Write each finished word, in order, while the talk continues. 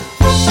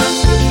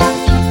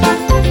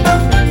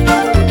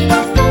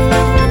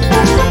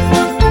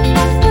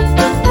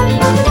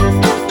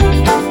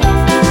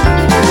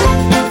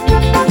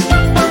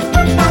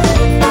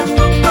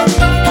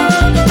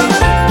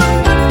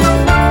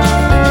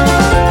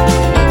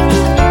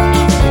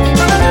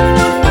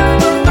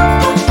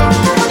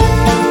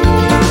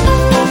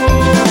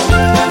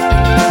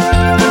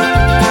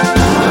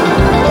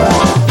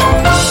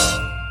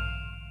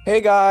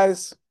Hey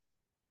guys,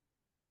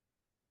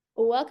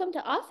 Welcome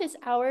to Office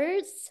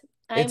Hours.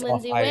 I'm it's off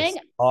Lindsay Wang. ice.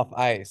 Off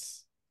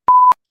ice.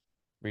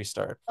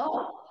 Restart.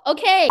 Oh,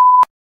 okay.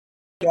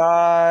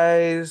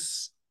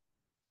 Guys,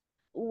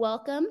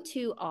 Welcome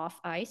to Off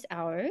Ice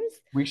Hours.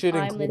 we should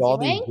I'm include Lindsay all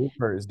these Wang.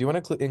 bloopers. Do you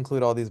want to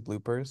include all these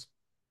bloopers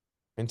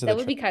into the That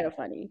would trip? be kind of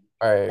funny.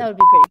 All right. That would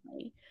be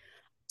pretty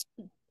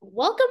funny.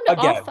 Welcome to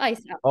Again. Off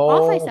Ice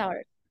Oh,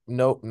 Hours.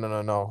 nope, no,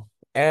 no, no.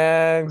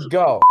 And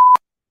go.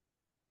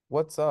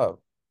 What's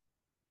up?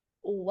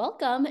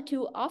 Welcome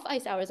to Off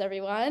Ice Hours,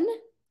 everyone.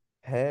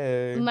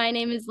 Hey, My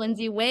name is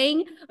Lindsay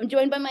Wang. I'm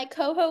joined by my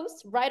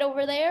co-host right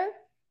over there.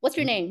 What's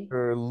your name?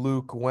 Mr.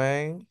 Luke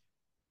Wang.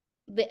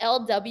 The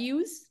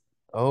LWs.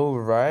 Oh,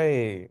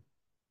 right.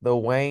 The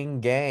Wang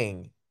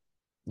Gang.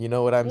 You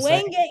know what I'm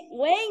saying? Wang Gang.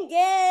 Wang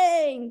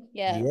Gang.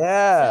 Yeah.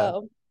 Yeah.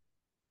 So,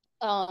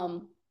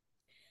 um,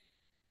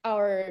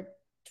 our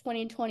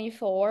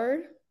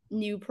 2024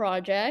 new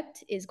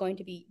project is going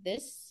to be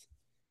this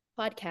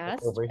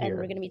podcast, Over and we're here.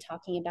 going to be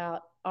talking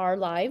about our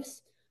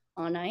lives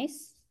on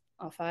ice,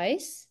 off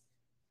ice,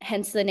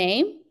 hence the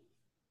name.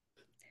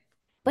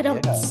 But Yeah.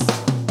 it's a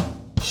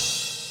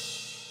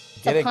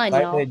Get pun,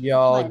 y'all. excited, It's a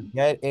y'all. pun.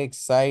 Get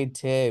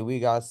excited. We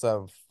got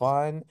some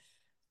fun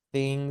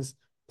things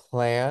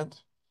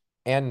planned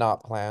and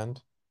not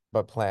planned,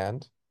 but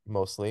planned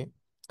mostly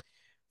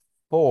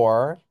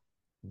for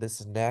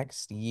this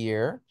next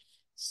year.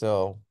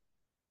 So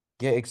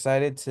get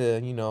excited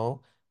to,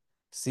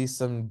 see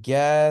some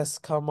guests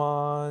come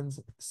on,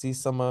 see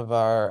some of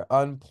our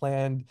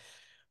unplanned,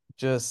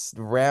 just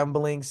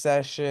rambling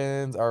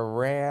sessions, our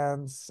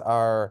rants,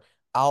 our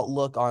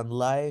outlook on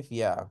life.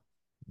 Yeah,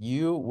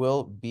 you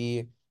will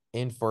be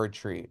in for a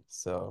treat.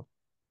 So,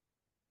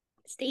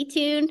 Stay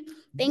tuned.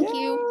 Thank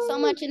you so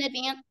yeah. much in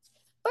advance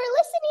for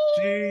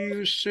See listening.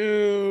 you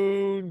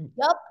soon.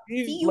 Yup.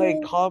 Leave See like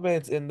you.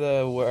 comments in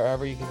the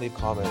wherever you can leave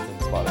comments in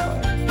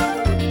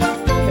Spotify.